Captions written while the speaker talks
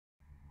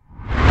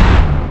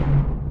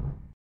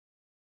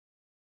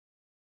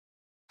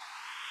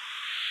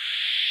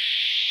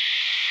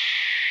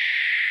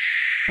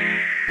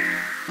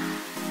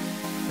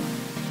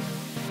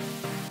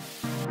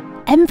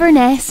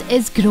Inverness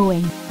is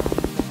growing.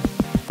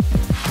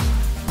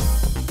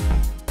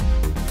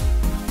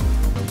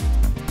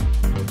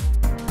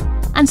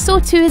 And so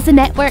too is the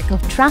network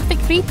of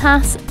traffic-free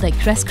paths that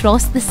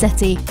crisscross the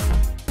city.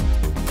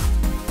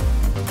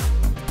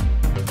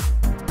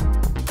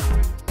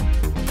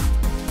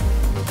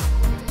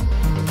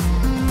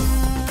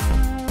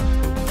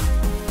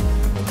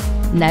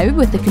 Now,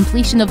 with the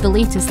completion of the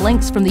latest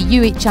links from the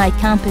UHI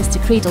campus to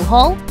Cradle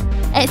Hall,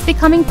 it's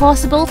becoming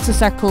possible to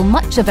circle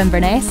much of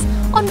Inverness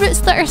on routes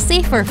that are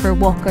safer for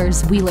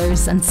walkers,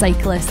 wheelers and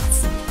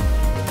cyclists.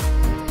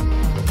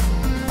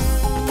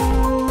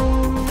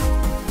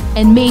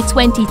 In May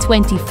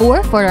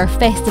 2024, for our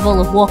Festival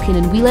of Walking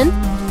and Wheeling,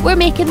 we're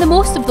making the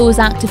most of those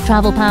active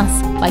travel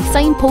paths by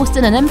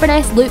signposting an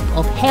Inverness loop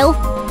of health,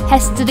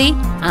 history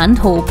and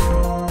hope.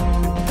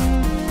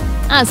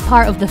 As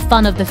part of the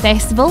fun of the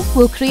festival,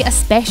 we'll create a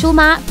special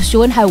map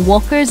showing how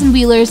walkers and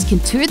wheelers can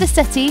tour the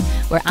city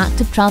where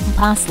active travel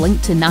paths link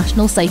to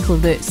national cycle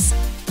routes.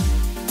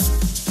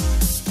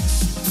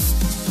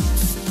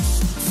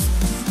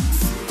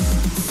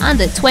 And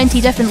at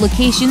 20 different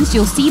locations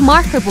you'll see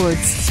marker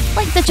boards,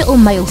 like digital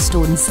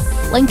milestones,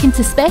 linking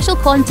to special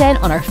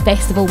content on our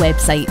festival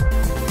website.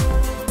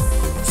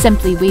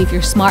 Simply wave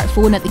your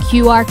smartphone at the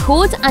QR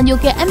code and you'll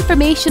get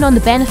information on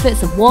the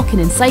benefits of walking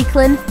and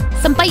cycling,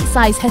 some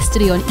bite-sized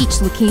history on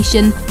each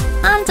location,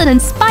 and an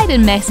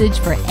inspiring message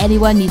for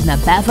anyone needing a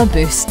bit of a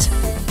boost.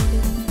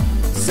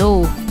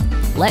 So,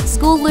 let's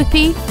go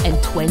loopy in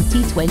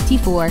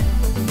 2024.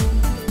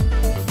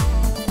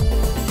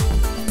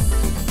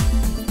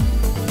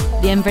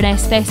 The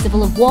Inverness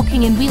Festival of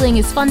Walking and Wheeling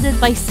is funded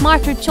by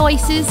Smarter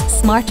Choices,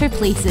 Smarter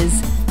Places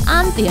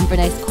and the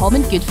Inverness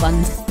Common Good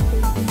Fund.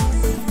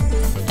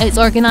 It's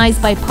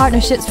organised by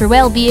Partnerships for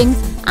Wellbeing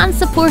and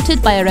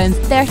supported by around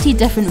 30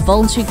 different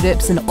voluntary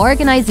groups and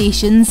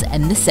organisations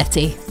in the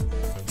city.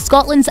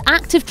 Scotland's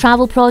active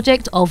travel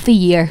project of the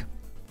year.